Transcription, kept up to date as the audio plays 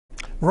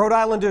Rhode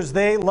Islanders,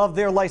 they love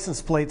their license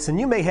plates, and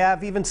you may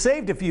have even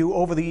saved a few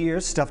over the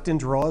years, stuffed in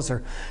drawers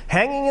or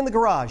hanging in the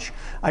garage.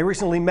 I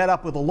recently met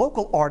up with a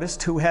local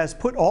artist who has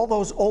put all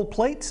those old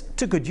plates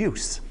to good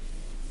use.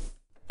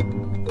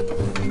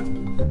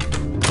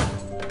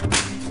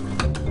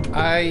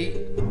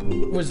 I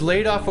was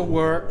laid off of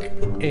work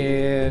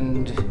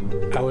and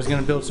I was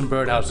gonna build some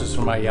birdhouses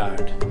for my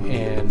yard.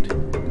 And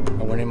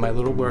I went in my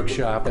little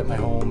workshop at my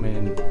home,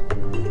 and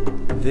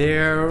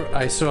there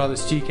I saw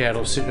this tea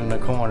kettle sitting in the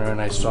corner,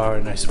 and I saw it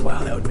and I said,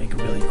 wow, that would make a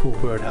really cool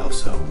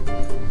birdhouse. So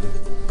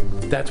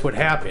that's what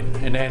happened.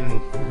 And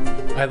then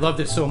I loved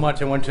it so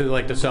much I went to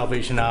like the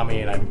Salvation Army,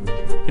 and I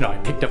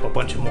picked up a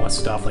bunch of more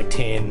stuff like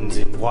tins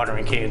and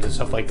watering cans and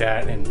stuff like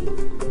that. And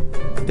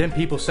then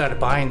people started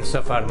buying the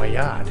stuff out of my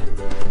yard.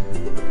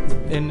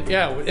 And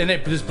yeah, and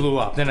it just blew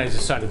up. Then I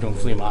just started doing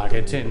flea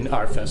markets and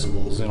art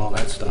festivals and all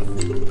that stuff.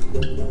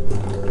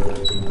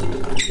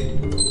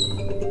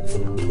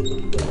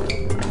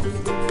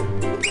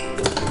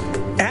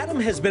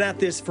 Adam has been at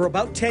this for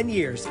about 10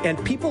 years,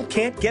 and people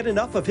can't get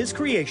enough of his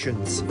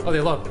creations. Oh,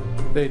 they loved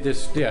it. They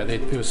just, yeah,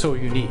 it was so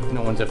unique.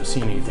 No one's ever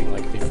seen anything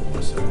like it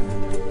before. So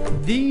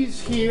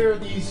these here,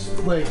 these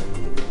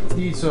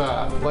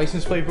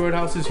license plate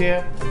birdhouses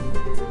here,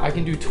 I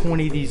can do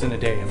 20 of these in a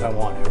day if I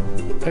want to.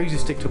 I usually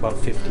stick to about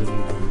 15.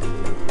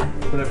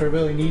 But if I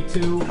really need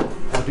to,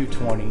 I'll do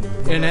 20.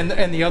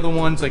 And the other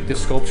ones, like the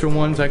sculpture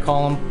ones, I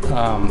call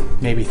them,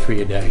 maybe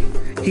 3 a day.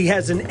 He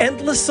has an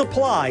endless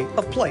supply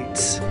of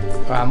plates.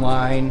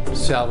 Online,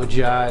 salvage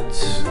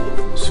yards,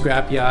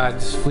 scrap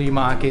yards, flea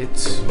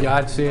markets,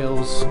 yard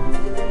sales.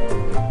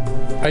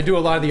 I do a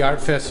lot of the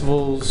art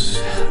festivals,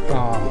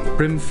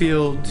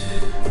 Brimfield,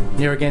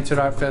 Narragansett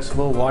Art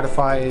Festival,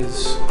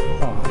 Waterfires.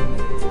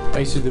 I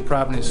used to do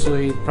Providence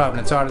Slate,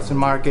 Providence Artisan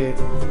Market,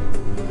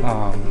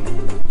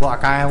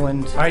 Block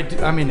Island.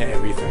 I'm into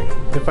everything.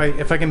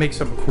 If I can make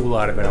something cool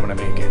out of it, I'm gonna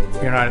make it.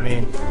 You know what I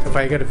mean? If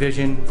I got a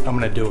vision, I'm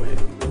gonna do it.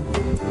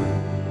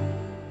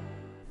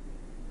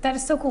 That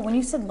is so cool. When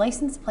you said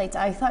license plates,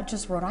 I thought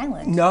just Rhode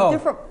Island. No. But they're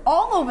from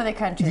all over the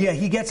country. Yeah,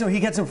 he gets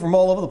them from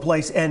all over the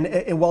place. And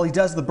while he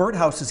does the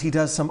birdhouses, he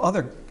does some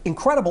other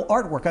incredible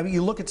artwork. I mean,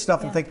 you look at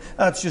stuff and think,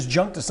 oh, it's just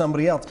junk to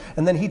somebody else.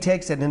 And then he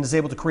takes it and is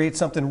able to create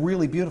something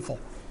really beautiful.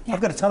 Yeah.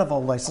 I've got a ton of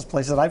old license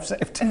plates that I've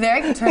saved. And there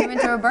I can turn them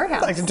into a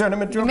birdhouse. I can turn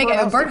them into a birdhouse. Make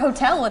a bird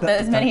hotel with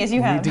as many as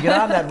you have. Need to get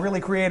on that,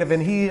 really creative.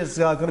 And he is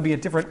going to be at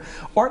different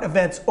art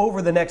events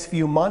over the next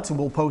few months, and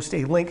we'll post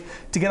a link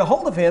to get a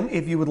hold of him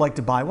if you would like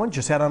to buy one.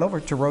 Just head on over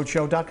to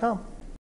rhodeshow.com.